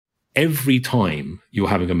Every time you're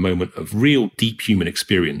having a moment of real deep human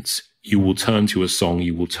experience, you will turn to a song,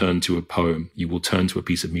 you will turn to a poem, you will turn to a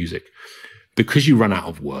piece of music. Because you run out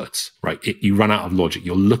of words, right? You run out of logic.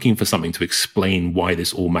 You're looking for something to explain why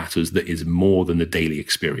this all matters that is more than the daily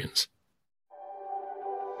experience.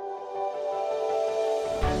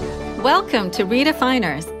 Welcome to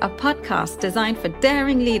Redefiners, a podcast designed for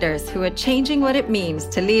daring leaders who are changing what it means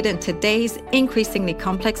to lead in today's increasingly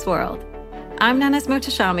complex world. I'm Nanas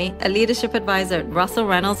Mohtashami, a leadership advisor at Russell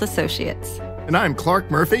Reynolds Associates. And I'm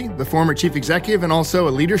Clark Murphy, the former chief executive and also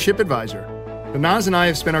a leadership advisor. Naz and I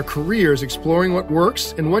have spent our careers exploring what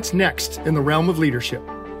works and what's next in the realm of leadership.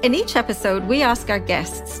 In each episode, we ask our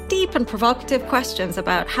guests deep and provocative questions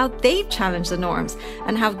about how they've challenged the norms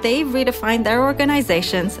and how they've redefined their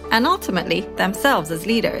organizations and ultimately themselves as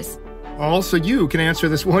leaders. Also, you can answer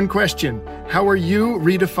this one question. How are you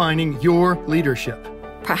redefining your leadership?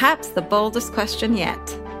 Perhaps the boldest question yet.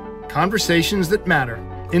 Conversations that matter.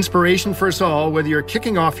 Inspiration for us all, whether you're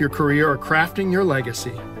kicking off your career or crafting your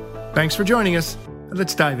legacy. Thanks for joining us.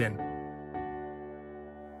 Let's dive in.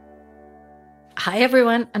 Hi,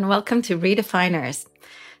 everyone, and welcome to Redefiners.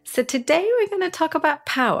 So today we're going to talk about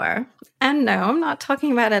power. And no, I'm not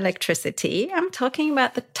talking about electricity. I'm talking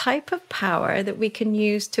about the type of power that we can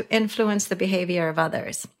use to influence the behavior of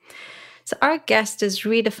others. So our guest is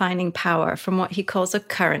redefining power from what he calls a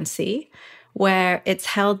currency, where it's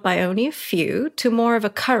held by only a few, to more of a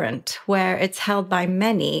current, where it's held by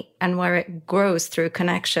many and where it grows through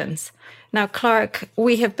connections. Now, Clark,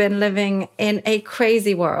 we have been living in a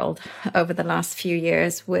crazy world over the last few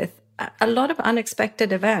years with a lot of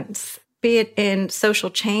unexpected events, be it in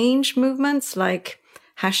social change movements like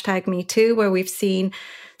 #MeToo, where we've seen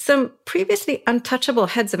some previously untouchable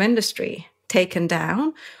heads of industry taken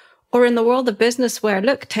down, or in the world of business where,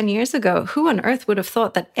 look, 10 years ago, who on earth would have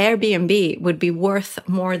thought that Airbnb would be worth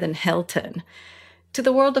more than Hilton? To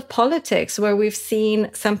the world of politics, where we've seen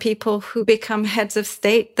some people who become heads of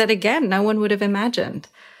state that, again, no one would have imagined.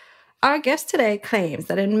 Our guest today claims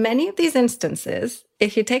that in many of these instances,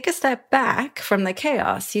 if you take a step back from the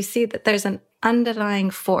chaos, you see that there's an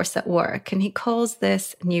underlying force at work, and he calls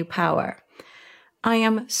this new power. I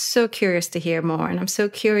am so curious to hear more, and I'm so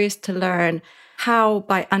curious to learn how,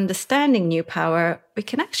 by understanding new power, we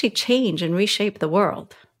can actually change and reshape the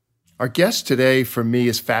world. Our guest today, for me,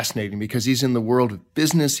 is fascinating because he's in the world of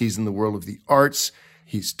business, he's in the world of the arts,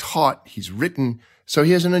 he's taught, he's written. So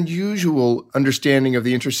he has an unusual understanding of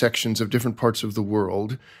the intersections of different parts of the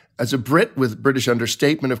world. As a Brit with British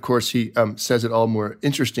understatement, of course, he says it all more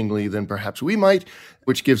interestingly than perhaps we might,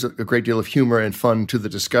 which gives a great deal of humor and fun to the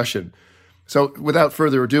discussion. So without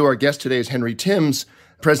further ado, our guest today is Henry Timms,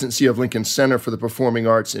 President and CEO of Lincoln Center for the Performing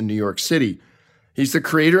Arts in New York City. He's the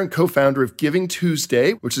creator and co-founder of Giving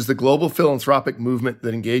Tuesday, which is the global philanthropic movement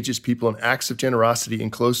that engages people in acts of generosity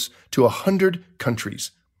in close to 100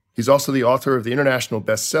 countries. He's also the author of the international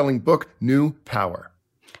best-selling book, New Power.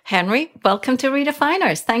 Henry, welcome to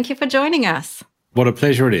Redefiners. Thank you for joining us. What a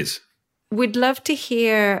pleasure it is. We'd love to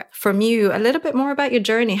hear from you a little bit more about your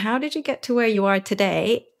journey. How did you get to where you are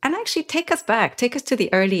today? And actually take us to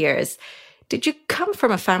the early years. Did you come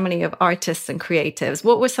from a family of artists and creatives?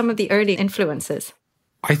 What were some of the early influences?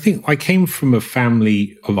 I think I came from a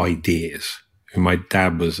family of ideas. My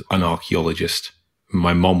dad was an archaeologist.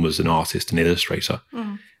 My mom was an artist and illustrator.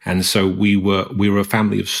 And so we were a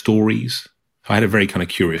family of stories. I had a very kind of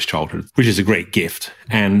curious childhood, which is a great gift.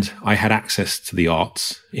 And I had access to the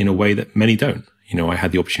arts in a way that many don't. You know, I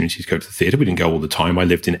had the opportunity to go to the theatre. We didn't go all the time. I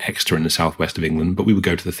lived in Exeter in the southwest of England, but we would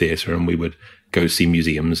go to the theatre and we would go see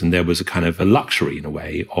museums. And there was a kind of a luxury, in a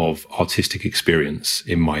way, of artistic experience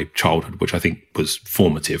in my childhood, which I think was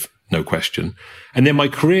formative, no question. And then my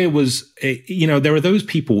career was, there are those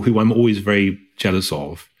people who I'm always very jealous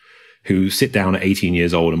of, who sit down at 18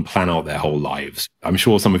 years old and plan out their whole lives. I'm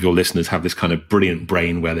sure some of your listeners have this kind of brilliant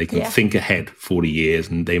brain where they can think ahead 40 years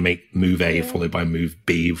and they make move A followed by move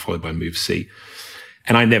B, followed by move C.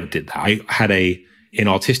 And I never did that. I had in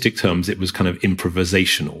artistic terms, it was kind of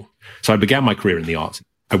improvisational. So I began my career in the arts.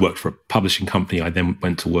 I worked for a publishing company. I then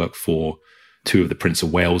went to work for two of the Prince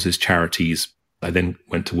of Wales's charities. I then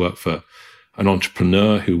went to work for an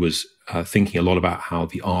entrepreneur who was thinking a lot about how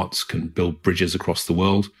the arts can build bridges across the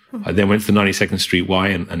world. I then went to the 92nd Street Y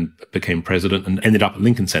and became president and ended up at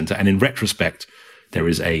Lincoln Center. And in retrospect, there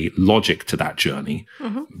is a logic to that journey.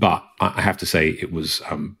 But I have to say it was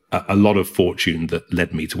a lot of fortune that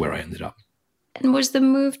led me to where I ended up. And was the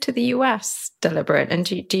move to the US deliberate? And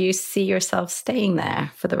do you see yourself staying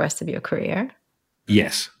there for the rest of your career?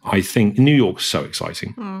 Yes. I think New York's so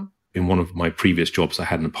exciting. In one of my previous jobs, I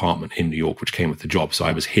had an apartment in New York, which came with the job. So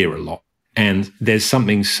I was here a lot. And there's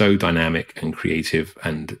something so dynamic and creative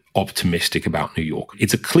and optimistic about New York.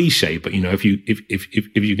 It's a cliche, but if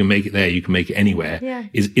you can make it there, you can make it anywhere. Yeah.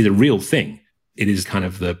 Is a real thing. It is kind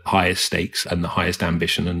of the highest stakes and the highest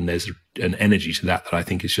ambition, and there's an energy to that I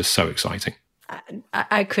think is just so exciting.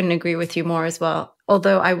 I couldn't agree with you more as well.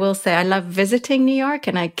 Although I will say I love visiting New York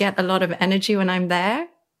and I get a lot of energy when I'm there.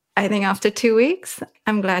 I think after 2 weeks,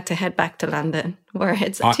 I'm glad to head back to London, where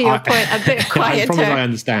it's, to your point, a bit quieter. I promise I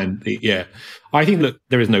understand. Yeah. I think, look,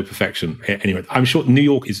 there is no perfection. Anyway, I'm sure New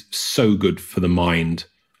York is so good for the mind.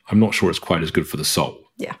 I'm not sure it's quite as good for the soul.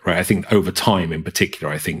 Yeah. Right. I think over time in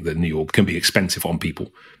particular, I think that New York can be expensive on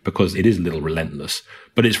people because it is a little relentless.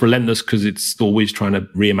 But it's relentless because it's always trying to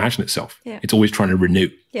reimagine itself. Yeah. It's always trying to renew.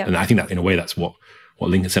 Yeah. And I think that in a way, that's what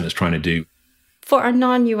Lincoln Center is trying to do. For our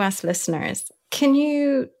non-US listeners, can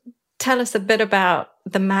you tell us a bit about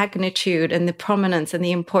the magnitude and the prominence and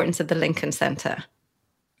the importance of the Lincoln Center?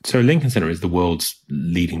 So Lincoln Center is the world's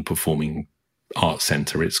leading performing arts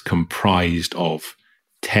center. It's comprised of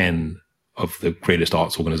 10 of the greatest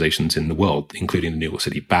arts organizations in the world, including the New York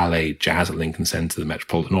City Ballet, Jazz at Lincoln Center, the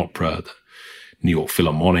Metropolitan Opera, the New York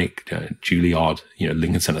Philharmonic, Juilliard,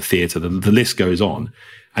 Lincoln Center Theater. The list goes on.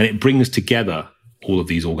 And it brings together all of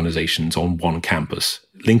these organizations on one campus.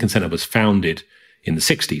 Lincoln Center was founded in the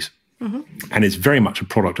 60s. Mm-hmm. And it's very much a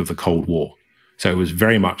product of the Cold War. So it was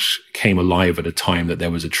very much came alive at a time that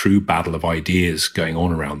there was a true battle of ideas going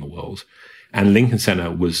on around the world. And Lincoln Center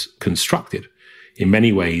was constructed in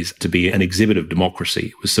many ways to be an exhibit of democracy.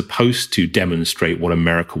 It was supposed to demonstrate what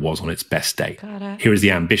America was on its best day. Here is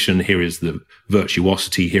the ambition, here is the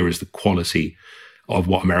virtuosity, here is the quality of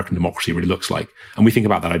what American democracy really looks like. And we think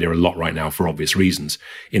about that idea a lot right now for obvious reasons,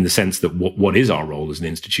 in the sense that what is our role as an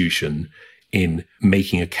institution in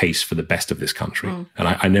making a case for the best of this country. Mm. And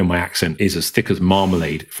I know my accent is as thick as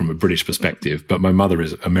marmalade from a British perspective, but my mother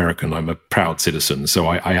is American. I'm a proud citizen. So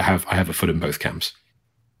I have a foot in both camps.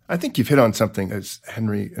 I think you've hit on something. As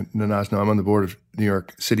Henry and Nanaz know, I'm on the board of New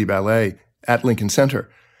York City Ballet at Lincoln Center.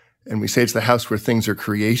 And we say it's the house where things are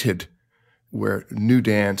created, where new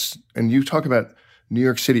dance, and you talk about New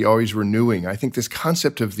York City always renewing. I think this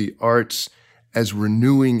concept of the arts as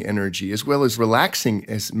renewing energy, as well as relaxing,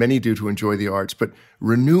 as many do to enjoy the arts, but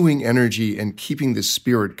renewing energy and keeping the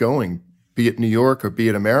spirit going, be it New York or be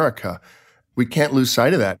it America. We can't lose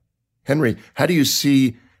sight of that. Henry, how do you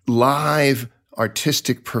see live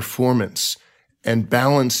artistic performance and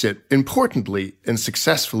balance it importantly and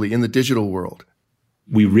successfully in the digital world?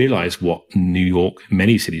 We realized what New York,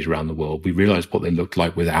 many cities around the world, we realized what they looked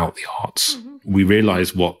like without the arts. Mm-hmm. We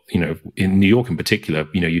realized what, in New York in particular,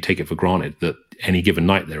 you take it for granted that any given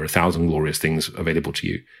night there are 1,000 glorious things available to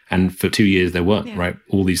you. And for 2 years there weren't, right?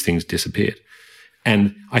 All these things disappeared.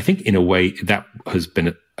 And I think in a way that has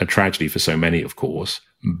been a tragedy for so many, of course,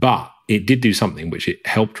 but it did do something which it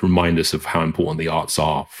helped remind us of how important the arts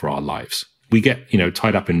are for our lives. We get,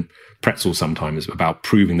 tied up in pretzels sometimes about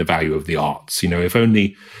proving the value of the arts. If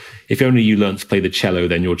only you learn to play the cello,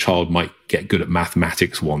 then your child might get good at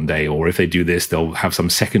mathematics one day, or if they do this, they'll have some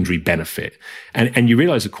secondary benefit. And you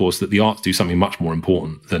realize, of course, that the arts do something much more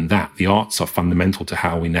important than that. The arts are fundamental to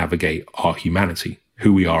how we navigate our humanity,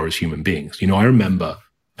 who we are as human beings. I remember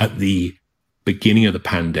at the beginning of the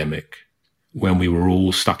pandemic, when we were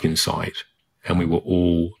all stuck inside and we were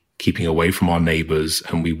all keeping away from our neighbors,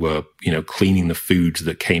 and we were, cleaning the foods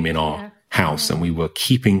that came in our house, and we were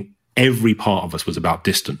keeping, every part of us was about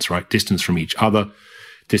distance, right? Distance from each other,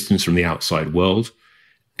 distance from the outside world.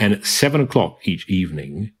 And at 7:00 each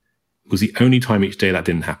evening was the only time each day that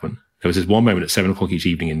didn't happen. There was this one moment at 7:00 each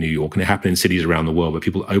evening in New York, and it happened in cities around the world, where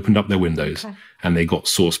people opened up their windows and they got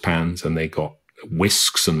saucepans and they got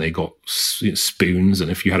whisks and they got spoons.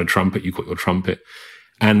 And if you had a trumpet, you got your trumpet.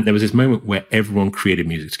 And there was this moment where everyone created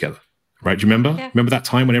music together, right? Do you remember? Yeah. Remember that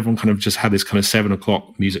time when everyone kind of just had this kind of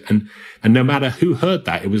 7:00 music? And no matter who heard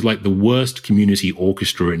that, it was like the worst community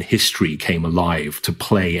orchestra in history came alive to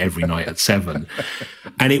play every night at 7.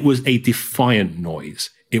 And it was a defiant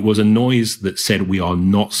noise. It was a noise that said we are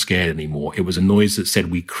not scared anymore. It was a noise that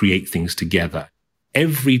said we create things together.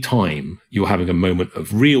 Every time you're having a moment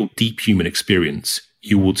of real deep human experience,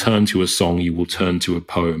 you will turn to a song, you will turn to a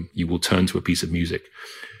poem, you will turn to a piece of music.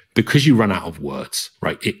 Because you run out of words,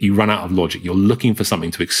 right? You run out of logic. You're looking for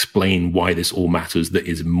something to explain why this all matters that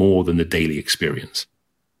is more than the daily experience.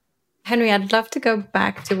 Henry, I'd love to go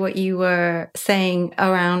back to what you were saying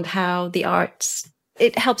around how the arts,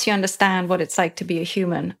 it helps you understand what it's like to be a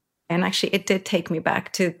human. And actually, it did take me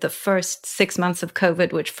back to the first 6 months of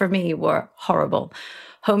COVID, which for me were horrible.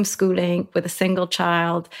 Homeschooling with a single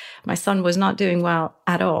child. My son was not doing well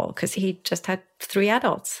at all because he just had 3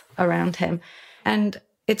 adults around him. And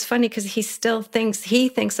it's funny because he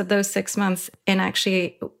thinks of those 6 months in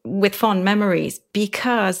actually with fond memories,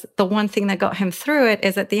 because the one thing that got him through it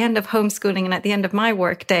is at the end of homeschooling and at the end of my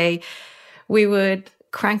work day, we would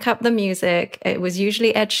crank up the music. It was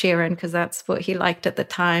usually Ed Sheeran because that's what he liked at the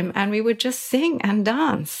time. And we would just sing and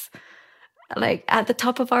dance like at the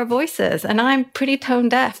top of our voices. And I'm pretty tone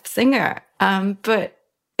deaf singer. But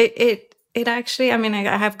it actually, I mean,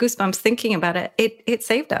 I have goosebumps thinking about it. It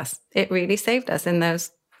saved us. It really saved us in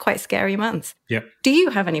those quite scary months. Yep. Do you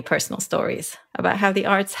have any personal stories about how the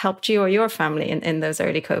arts helped you or your family in those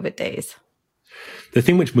early COVID days? The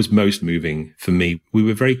thing which was most moving for me, we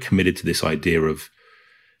were very committed to this idea of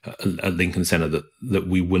at Lincoln Center that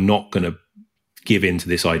we were not going to give in to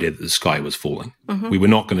this idea that the sky was falling. Mm-hmm. We were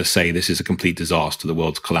not going to say this is a complete disaster, the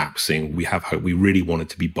world's collapsing, we have hope. We really wanted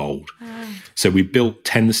to be bold. So we built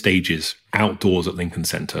 10 stages outdoors at Lincoln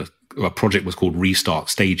Center. Our project was called Restart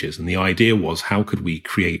Stages. And the idea was, how could we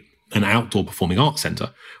create an outdoor performing arts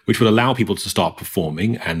center, which would allow people to start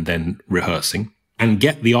performing and then rehearsing, and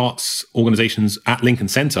get the arts organizations at Lincoln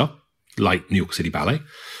Center, like New York City Ballet,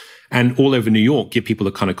 and all over New York, give people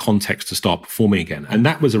the kind of context to start performing again. And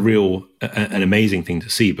that was an amazing thing to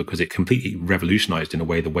see, because it completely revolutionized in a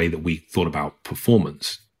way the way that we thought about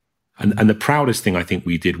performance. And the proudest thing I think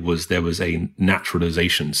we did was there was a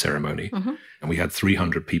naturalization ceremony. Mm-hmm. And we had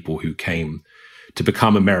 300 people who came to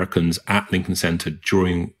become Americans at Lincoln Center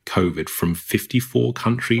during COVID from 54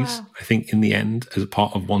 countries, wow. I think, in the end, as a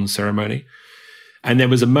part of one ceremony. And there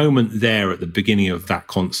was a moment there at the beginning of that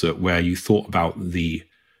concert where you thought about the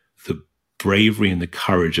bravery and the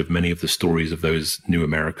courage of many of the stories of those new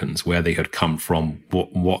Americans, where they had come from,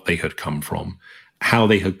 what they had come from, how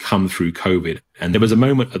they had come through COVID. And there was a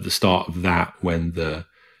moment at the start of that when the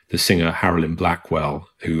singer Harolyn Blackwell,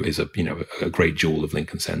 who is a great jewel of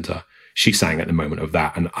Lincoln Center, she sang at the moment of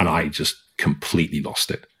that, and I just completely lost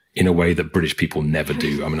it in a way that British people never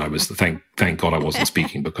do. I mean, I was thank God I wasn't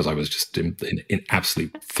speaking, because I was just in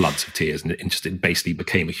absolute floods of tears, and it basically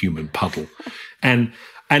became a human puddle.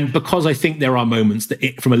 And because I think there are moments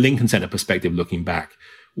that, from a Lincoln Center perspective, looking back,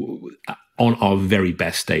 on our very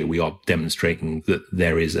best day, we are demonstrating that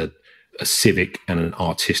there is a civic and an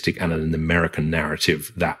artistic and an American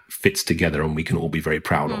narrative that fits together and we can all be very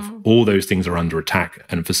proud of. All those things are under attack,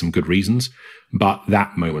 and for some good reasons, but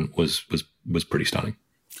that moment was pretty stunning.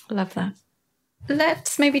 Love that.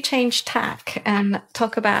 Let's maybe change tack and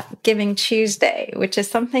talk about Giving Tuesday, which is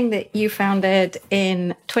something that you founded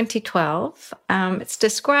in 2012. It's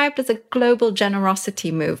described as a global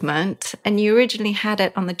generosity movement, and you originally had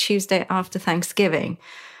it on the Tuesday after Thanksgiving.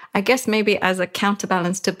 I guess maybe as a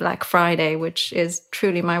counterbalance to Black Friday, which is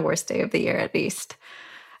truly my worst day of the year, at least.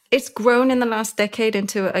 It's grown in the last decade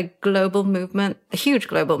into a global movement, a huge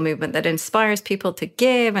global movement that inspires people to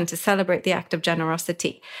give and to celebrate the act of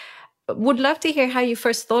generosity. Would love to hear how you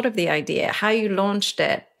first thought of the idea, how you launched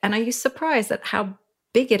it, and are you surprised at how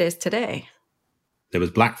big it is today? There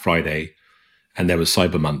was Black Friday and there was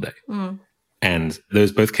Cyber Monday. And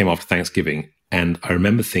those both came after Thanksgiving. And I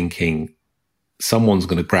remember thinking, someone's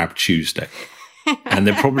going to grab Tuesday. And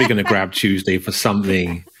they're probably going to grab Tuesday for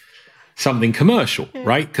something commercial,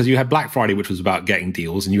 right? Because you had Black Friday, which was about getting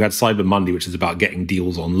deals, and you had Cyber Monday, which is about getting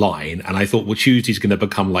deals online. And I thought, well, Tuesday's going to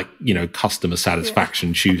become like, customer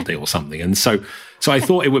satisfaction Tuesday or something. And so I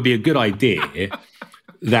thought it would be a good idea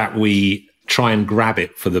that we try and grab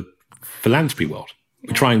it for the philanthropy world.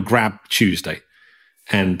 We try and grab Tuesday.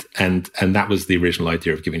 And that was the original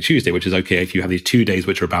idea of Giving Tuesday, which is, okay, if you have these 2 days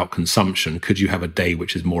which are about consumption, could you have a day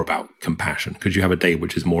which is more about compassion? Could you have a day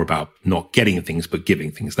which is more about not getting things, but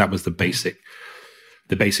giving things? That was the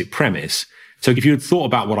basic premise. So if you had thought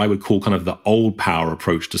about what I would call kind of the old power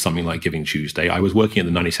approach to something like Giving Tuesday, I was working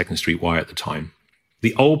at the 92nd Street Y at the time.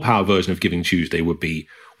 The old power version of Giving Tuesday would be,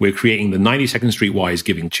 we're creating the 92nd Street Y's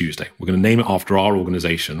Giving Tuesday. We're going to name it after our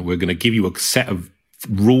organization. We're going to give you a set of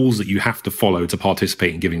rules that you have to follow to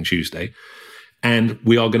participate in Giving Tuesday. And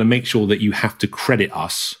we are going to make sure that you have to credit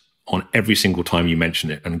us on every single time you mention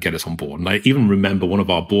it and get us on board. And I even remember one of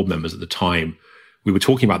our board members at the time, we were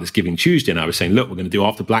talking about this Giving Tuesday, and I was saying, look, we're going to do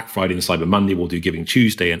after Black Friday and Cyber Monday, we'll do Giving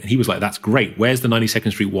Tuesday. And he was like, that's great. Where's the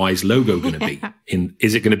 92nd Street Y's logo going to be?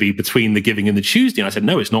 Is it going to be between the Giving and the Tuesday? And I said,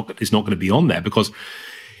 no, it's not going to be on there, because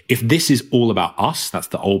if this is all about us, that's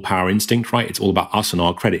the old power instinct, right? It's all about us and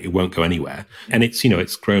our credit. It won't go anywhere. And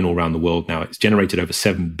it's grown all around the world now. It's generated over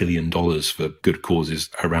 $7 billion for good causes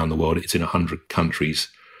around the world. It's in 100 countries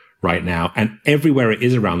right now. And everywhere it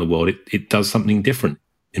is around the world, it does something different.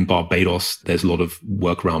 In Barbados, there's a lot of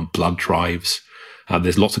work around blood drives.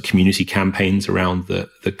 There's lots of community campaigns around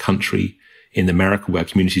the country. in America where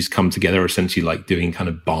communities come together, essentially like doing kind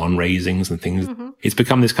of barn raisings and things. It's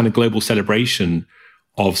become this kind of global celebration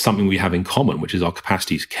of something we have in common, which is our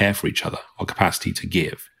capacity to care for each other, our capacity to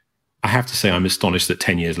give. I have to say, I'm astonished that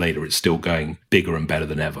 10 years later, it's still going bigger and better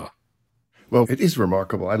than ever. Well, it is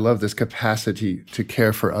remarkable. I love this capacity to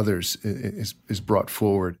care for others is brought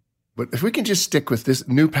forward. But if we can just stick with this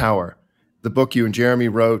New Power, the book you and Jeremy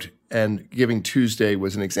wrote, and Giving Tuesday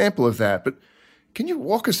was an example of that. But can you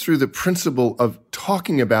walk us through the principle of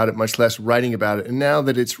talking about it, much less writing about it? And now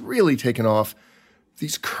that it's really taken off,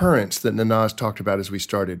 these currents that Nanaz talked about as we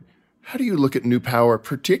started, how do you look at New Power,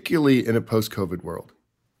 particularly in a post-COVID world?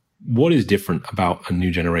 What is different about a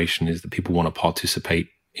new generation is that people want to participate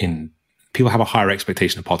in, people have a higher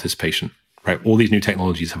expectation of participation, right? All these new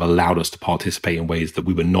technologies have allowed us to participate in ways that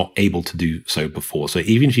we were not able to do so before. So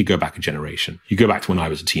even if you go back a generation, you go back to when I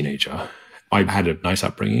was a teenager, I had a nice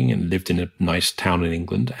upbringing and lived in a nice town in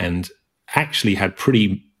England and actually had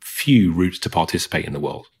pretty few routes to participate in the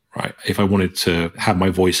world, right? If I wanted to have my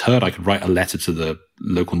voice heard, I could write a letter to the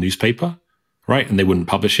local newspaper, right? And they wouldn't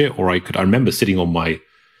publish it. Or I remember sitting on my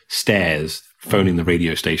stairs, phoning the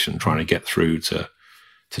radio station, trying to get through to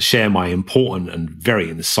share my important and very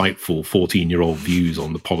insightful 14-year-old views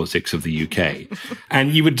on the politics of the UK.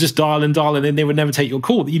 And you would just dial and then they would never take your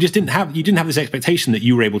call. You didn't have this expectation that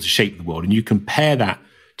you were able to shape the world. And you compare that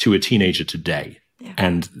to a teenager today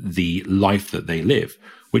and the life that they live,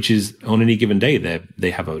 which is on any given day,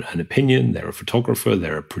 they have an opinion, they're a photographer,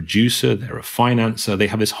 they're a producer, they're a financer. They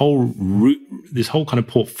have this whole kind of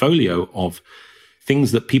portfolio of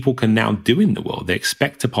things that people can now do in the world. They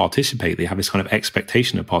expect to participate. They have this kind of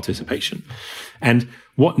expectation of participation. And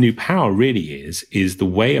what New Power really is the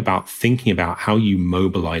way about thinking about how you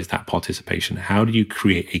mobilize that participation. How do you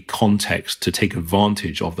create a context to take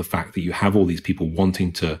advantage of the fact that you have all these people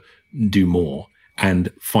wanting to do more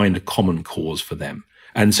and find a common cause for them?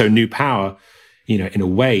 And so New Power, in a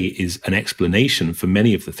way, is an explanation for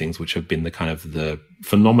many of the things which have been the kind of the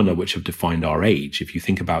phenomena which have defined our age. If you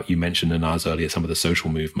think about, you mentioned, Nanaz, earlier, some of the social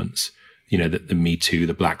movements, the Me Too,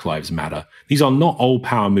 the Black Lives Matter. These are not old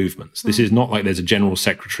power movements. This is not like there's a general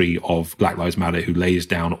secretary of Black Lives Matter who lays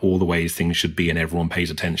down all the ways things should be and everyone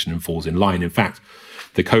pays attention and falls in line. In fact,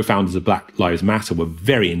 the co-founders of Black Lives Matter were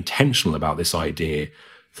very intentional about this idea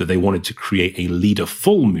that they wanted to create a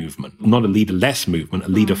leader-full movement, not a leader-less movement, a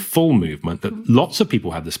leader-full movement, that lots of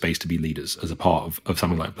people have the space to be leaders as a part of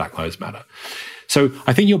something like Black Lives Matter. So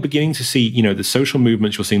I think you're beginning to see, the social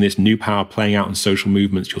movements, you're seeing this New Power playing out in social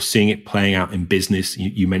movements, you're seeing it playing out in business.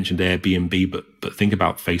 You mentioned Airbnb, but think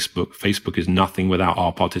about Facebook. Facebook is nothing without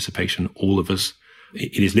our participation, all of us.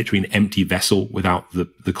 It is literally an empty vessel without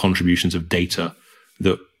the contributions of data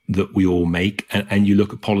that we all make. And you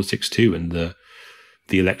look at politics too, and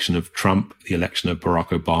the election of Trump, the election of Barack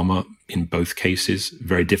Obama, in both cases,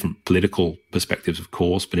 very different political perspectives, of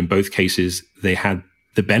course, but in both cases, they had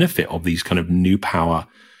the benefit of these kind of New Power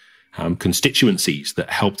constituencies that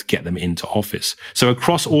helped get them into office. So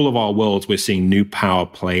across all of our worlds, we're seeing New Power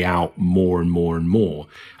play out more and more and more.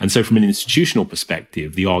 And so from an institutional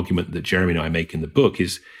perspective, the argument that Jeremy and I make in the book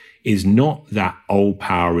is not that old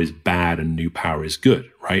power is bad and New Power is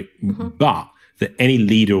good, right? But that any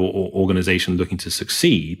leader or organization looking to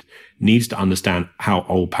succeed needs to understand how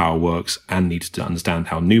old power works and needs to understand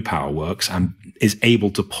how New Power works and is able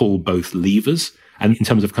to pull both levers. And in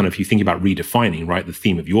terms of kind of, if you think about redefining, right, the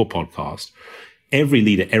theme of your podcast, every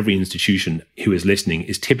leader, every institution who is listening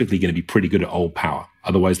is typically going to be pretty good at old power.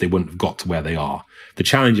 Otherwise, they wouldn't have got to where they are. The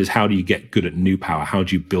challenge is, how do you get good at New Power? How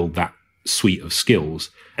do you build that suite of skills?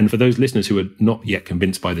 And for those listeners who are not yet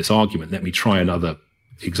convinced by this argument, let me try another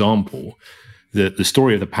example. The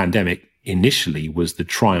story of the pandemic initially was the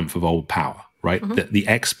triumph of old power, right? The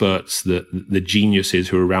experts, the geniuses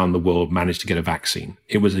who around the world managed to get a vaccine.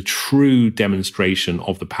 It was a true demonstration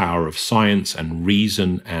of the power of science and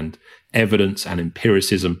reason and evidence and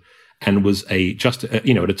empiricism, and was at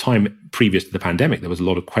a time previous to the pandemic, there was a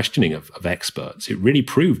lot of questioning of experts. It really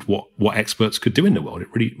proved what experts could do in the world. It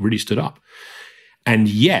really stood up. And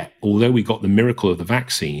yet, although we got the miracle of the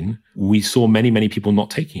vaccine, we saw many, many people not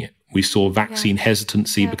taking it. We saw vaccine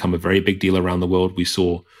hesitancy become a very big deal around the world. We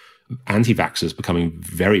saw anti-vaxxers becoming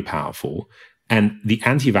very powerful. And the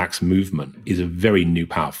anti-vax movement is a very New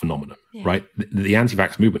Power phenomenon, right? The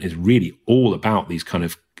anti-vax movement is really all about these kind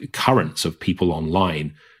of currents of people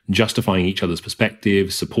online justifying each other's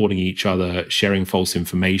perspectives, supporting each other, sharing false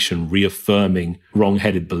information, reaffirming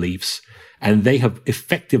wrong-headed beliefs. And they have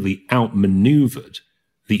effectively outmaneuvered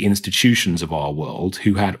the institutions of our world,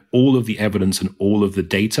 who had all of the evidence and all of the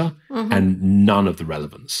data and none of the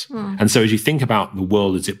relevance. And so as you think about the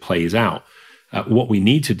world as it plays out, What we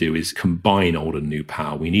need to do is combine old and new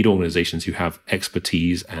power. We need organizations who have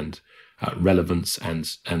expertise and relevance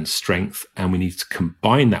and strength, and we need to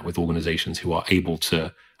combine that with organizations who are able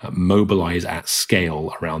to mobilize at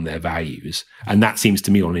scale around their values. And that seems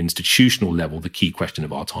to me on an institutional level the key question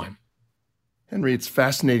of our time. Henry, it's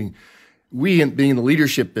fascinating. We, being in the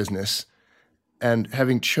leadership business and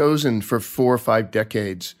having chosen for 4 or 5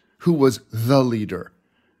 decades who was the leader,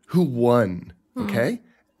 who won, okay?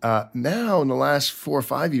 Now in the last 4 or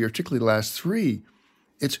 5 years, particularly the last 3,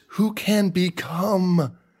 it's who can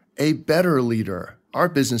become a better leader. Our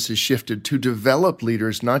business has shifted to develop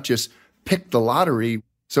leaders, not just pick the lottery.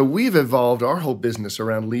 So we've evolved our whole business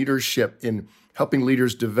around leadership in helping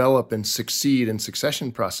leaders develop and succeed in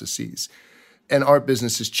succession processes. And our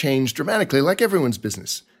business has changed dramatically, like everyone's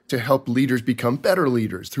business, to help leaders become better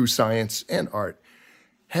leaders through science and art.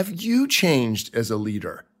 Have you changed as a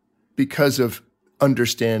leader because of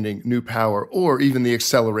understanding new power or even the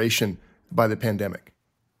acceleration by the pandemic?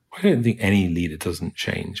 I don't think any leader doesn't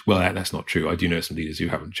change. Well, that's not true. I do know some leaders who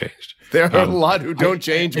haven't changed. There are a lot who don't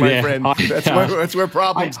change, my friend. That's where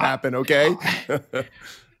problems happen, okay?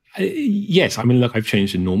 Yes. I mean, look, I've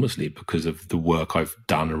changed enormously because of the work I've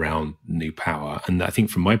done around new power. And I think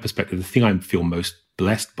from my perspective, the thing I feel most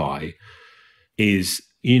blessed by is,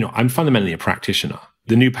 I'm fundamentally a practitioner.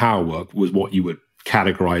 The new power work was what you would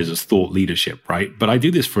categorize as thought leadership, right? But I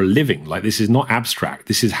do this for a living. Like, this is not abstract.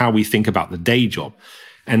 This is how we think about the day job.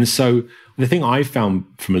 And so the thing I found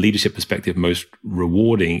from a leadership perspective most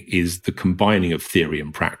rewarding is the combining of theory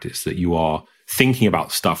and practice, that you are thinking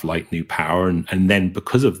about stuff like new power. And then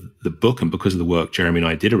because of the book and because of the work Jeremy and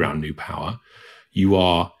I did around new power, you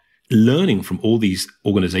are learning from all these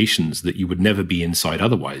organizations that you would never be inside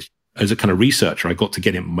otherwise. As a kind of researcher, I got to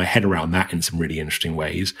get my head around that in some really interesting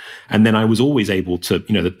ways. And then I was always able to,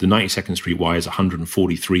 the 92nd Street Y is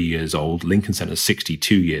 143 years old. Lincoln Center is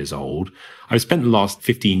 62 years old. I've spent the last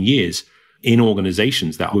 15 years in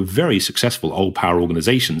organizations that were very successful old power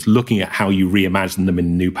organizations, looking at how you reimagine them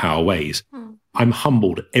in new power ways. I'm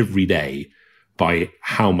humbled every day by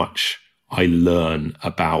how much I learn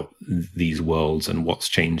about these worlds and what's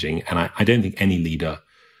changing. And I don't think any leader,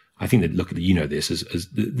 I think that, look, this as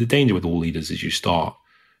the danger with all leaders is you start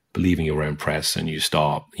believing your own press and you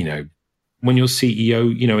start, when you're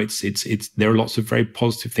CEO, it's there are lots of very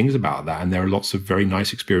positive things about that. And there are lots of very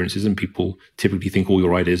nice experiences, and people typically think all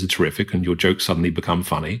your ideas are terrific and your jokes suddenly become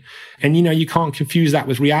funny. And, you can't confuse that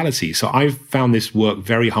with reality. So I've found this work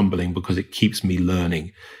very humbling because it keeps me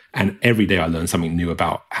learning. And every day I learn something new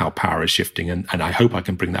about how power is shifting. And I hope I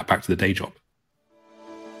can bring that back to the day job.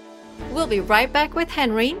 We'll be right back with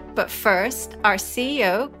Henry, but first, our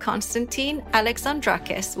CEO, Konstantin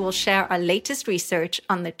Alexandrakis, will share our latest research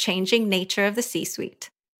on the changing nature of the C-suite.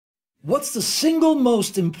 What's the single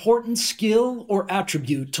most important skill or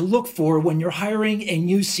attribute to look for when you're hiring a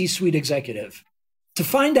new C-suite executive? To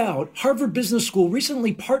find out, Harvard Business School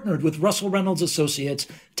recently partnered with Russell Reynolds Associates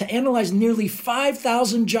to analyze nearly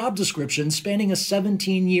 5,000 job descriptions spanning a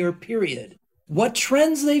 17-year period. What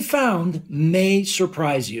trends they found may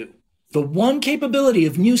surprise you. The one capability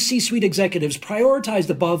of new C-suite executives prioritized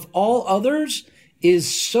above all others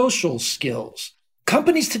is social skills.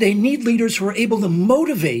 Companies today need leaders who are able to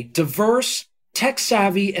motivate diverse,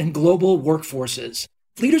 tech-savvy, and global workforces.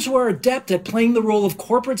 Leaders who are adept at playing the role of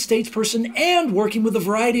corporate statesperson and working with a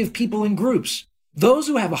variety of people and groups. Those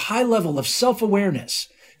who have a high level of self-awareness,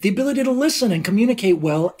 the ability to listen and communicate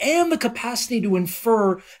well, and the capacity to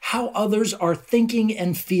infer how others are thinking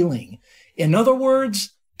and feeling. In other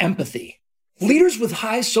words, empathy. Leaders with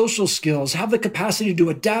high social skills have the capacity to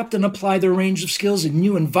adapt and apply their range of skills in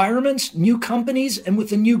new environments, new companies, and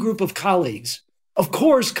with a new group of colleagues. Of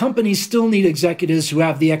course, companies still need executives who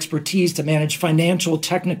have the expertise to manage financial,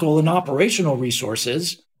 technical, and operational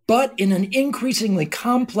resources. But in an increasingly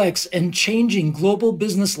complex and changing global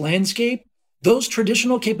business landscape, those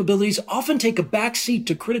traditional capabilities often take a backseat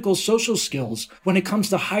to critical social skills when it comes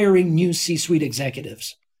to hiring new C-suite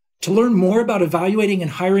executives. To learn more about evaluating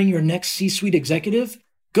and hiring your next C-suite executive,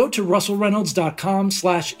 go to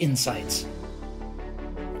russellreynolds.com/insights.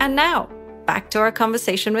 And now, back to our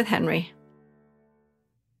conversation with Henry.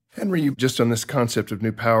 Henry, you just on this concept of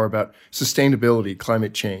new power about sustainability,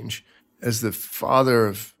 climate change. As the father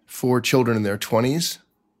of 4 children in their 20s,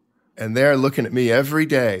 and they're looking at me every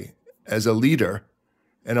day as a leader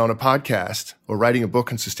and on a podcast or writing a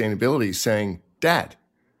book on sustainability saying, Dad,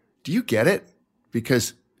 do you get it?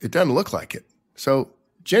 Because it doesn't look like it. So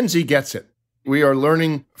Gen Z gets it. We are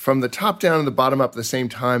learning from the top down and the bottom up at the same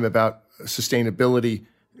time about sustainability,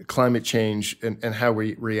 climate change, and how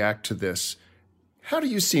we react to this. How do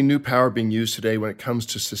you see new power being used today when it comes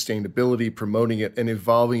to sustainability, promoting it, and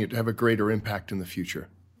evolving it to have a greater impact in the future?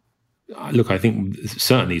 Look, I think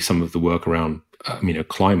certainly some of the work around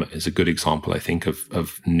climate is a good example, I think,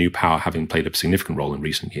 of new power having played a significant role in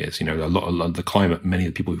recent years. A lot of the climate, many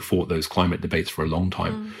of the people who fought those climate debates for a long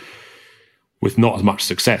time, with not as much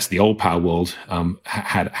success. The old power world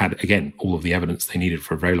had, again, all of the evidence they needed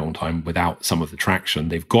for a very long time without some of the traction.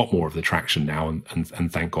 They've got more of the traction now,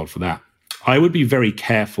 and thank God for that. I would be very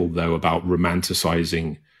careful, though, about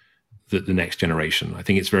romanticizing the next generation. I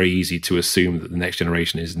think it's very easy to assume that the next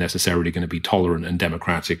generation is necessarily going to be tolerant and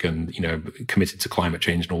democratic and, committed to climate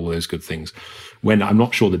change and all those good things, when I'm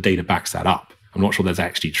not sure the data backs that up. I'm not sure that's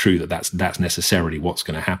actually true, that's necessarily what's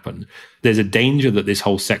going to happen. There's a danger that this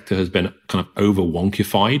whole sector has been kind of over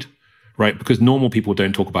wonkified, right? Because normal people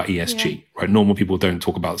don't talk about ESG, right? Normal people don't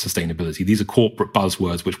talk about sustainability. These are corporate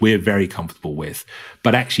buzzwords, which we're very comfortable with,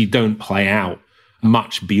 but actually don't play out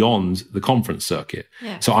much beyond the conference circuit.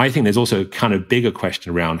 Yeah. So I think there's also a kind of bigger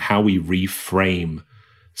question around how we reframe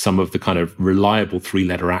some of the kind of reliable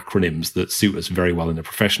 3-letter acronyms that suit us very well in the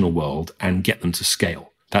professional world and get them to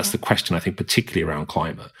scale. That's the question, I think, particularly around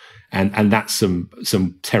climate. And that's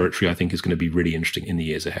some territory I think is going to be really interesting in the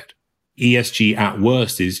years ahead. ESG at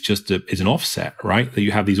worst is just is an offset, right? That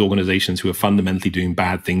you have these organizations who are fundamentally doing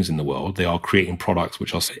bad things in the world. They are creating products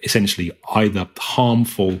which are essentially either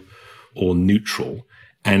harmful or neutral,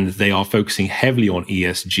 and they are focusing heavily on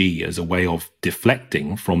ESG as a way of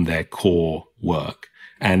deflecting from their core work.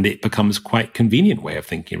 And it becomes quite a convenient way of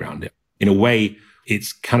thinking around it. In a way,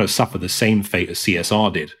 it's kind of suffered the same fate as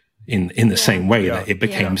CSR did in the same way, that it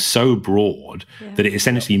became so broad that it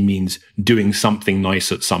essentially means doing something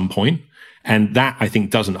nice at some point. And that, I think,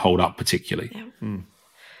 doesn't hold up particularly. Yeah.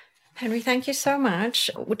 Henry, thank you so much.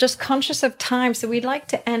 We're just conscious of time, so we'd like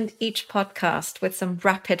to end each podcast with some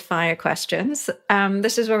rapid fire questions.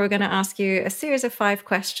 This is where we're going to ask you a series of 5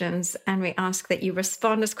 questions, and we ask that you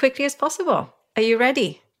respond as quickly as possible. Are you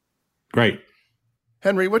ready? Great.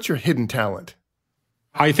 Henry, what's your hidden talent?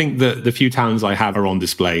 I think that the few talents I have are on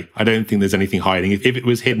display. I don't think there's anything hiding. If it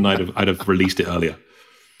was hidden, I'd have released it earlier.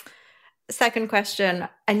 Second question,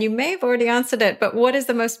 and you may have already answered it, but what is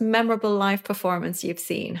the most memorable live performance you've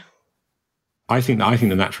seen? I think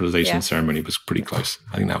the naturalization ceremony was pretty close.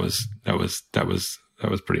 I think that was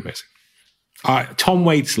pretty amazing. Tom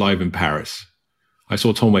Waits live in Paris. I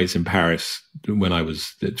saw Tom Waits in Paris when I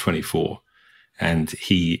was 24, and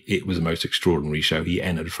it was the most extraordinary show. He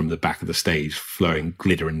entered from the back of the stage, flowing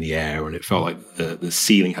glitter in the air, and it felt like the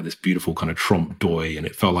ceiling had this beautiful kind of trompe d'oeil, and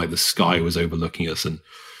it felt like the sky was overlooking us. And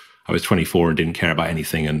I was 24 and didn't care about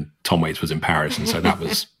anything, and Tom Waits was in Paris, and so that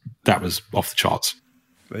was off the charts.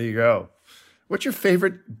 There you go. What's your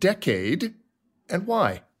favorite decade and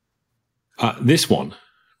why? This one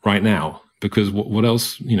right now, because what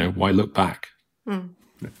else, why look back?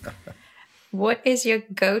 What is your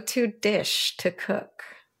go-to dish to cook?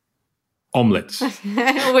 Omelets.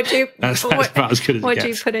 That's about as good as what do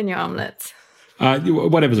you put in your omelets?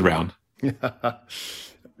 Whatever's around.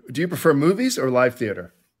 Do you prefer movies or live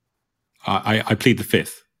theater? I plead the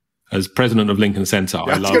fifth. As president of Lincoln Center,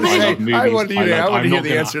 I love movies. I want to hear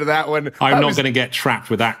the answer to that one. I'm not going to get trapped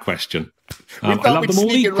with that question. We thought we'd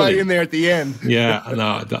sneak it right in there at the end. Yeah,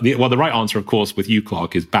 no. The right answer, of course, with you,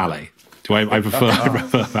 Clark, is ballet. I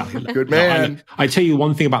prefer ballet. Good man. No, I tell you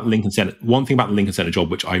one thing about the Lincoln Center. One thing about the Lincoln Center job,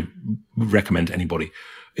 which I recommend to anybody.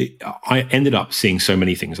 I ended up seeing so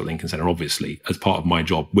many things at Lincoln Center, obviously, as part of my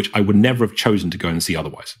job, which I would never have chosen to go and see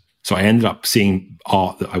otherwise. So I ended up seeing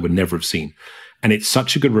art that I would never have seen. And it's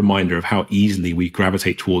such a good reminder of how easily we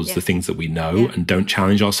gravitate towards the things that we know and don't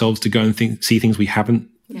challenge ourselves to go and see things we haven't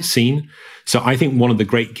seen. So I think one of the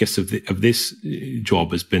great gifts of this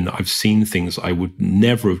job has been I've seen things I would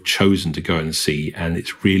never have chosen to go and see, and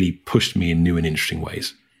it's really pushed me in new and interesting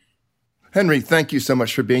ways. Henry, thank you so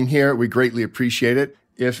much for being here. We greatly appreciate it.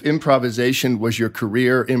 If improvisation was your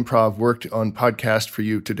career, improv worked on podcast for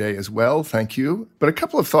you today as well. Thank you. But a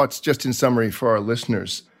couple of thoughts just in summary for our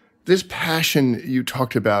listeners. This passion you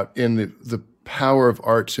talked about in the power of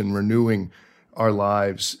arts in renewing our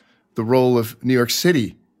lives, the role of New York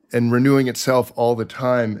City and renewing itself all the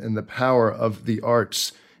time, and the power of the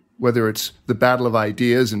arts, whether it's the battle of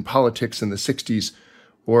ideas in politics in the 60s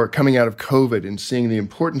or coming out of COVID and seeing the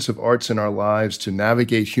importance of arts in our lives to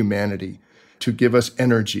navigate humanity, to give us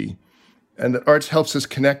energy, and that arts helps us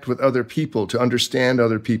connect with other people, to understand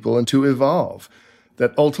other people, and to evolve,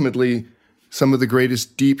 that ultimately some of the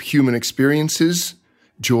greatest deep human experiences,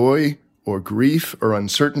 joy or grief or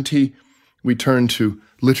uncertainty, we turn to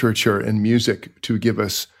literature and music to give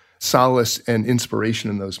us solace and inspiration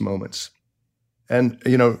in those moments. And,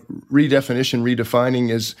 redefinition, redefining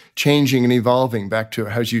is changing and evolving back to,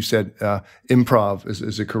 as you said, improv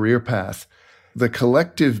is a career path. The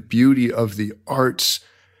collective beauty of the arts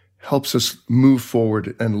helps us move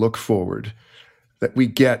forward and look forward, that we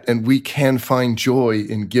get and we can find joy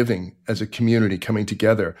in giving as a community coming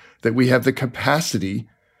together, that we have the capacity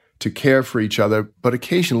to care for each other, but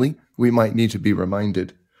occasionally we might need to be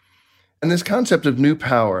reminded. And this concept of new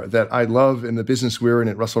power that I love in the business we're in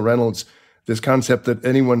at Russell Reynolds, this concept that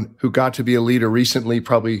anyone who got to be a leader recently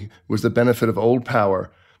probably was the benefit of old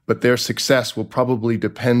power, but their success will probably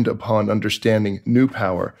depend upon understanding new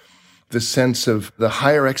power. The sense of the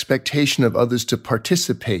higher expectation of others to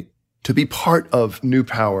participate, to be part of new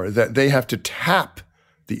power, that they have to tap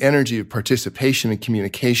the energy of participation and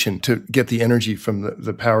communication to get the energy from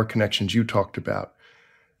the power connections you talked about.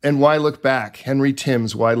 And why look back? Henry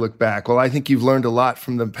Timms, why look back? Well, I think you've learned a lot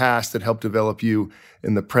from the past that helped develop you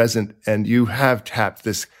in the present, and you have tapped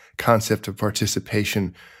this concept of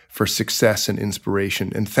participation for success and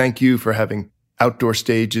inspiration. And thank you for having outdoor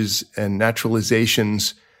stages and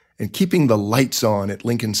naturalizations and keeping the lights on at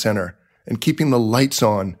Lincoln Center and keeping the lights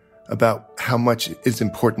on about how much is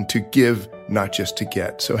important to give, not just to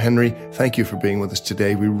get. So, Henry, thank you for being with us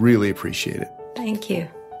today. We really appreciate it. Thank you.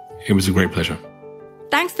 It was a great pleasure.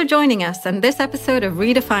 Thanks for joining us on this episode of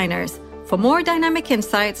Redefiners. For more dynamic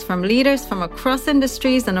insights from leaders from across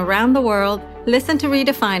industries and around the world, listen to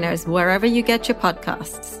Redefiners wherever you get your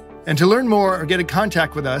podcasts. And to learn more or get in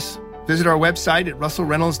contact with us, visit our website at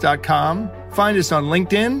russellreynolds.com, find us on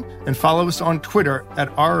LinkedIn, and follow us on Twitter at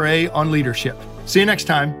RA on Leadership. See you next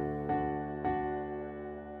time.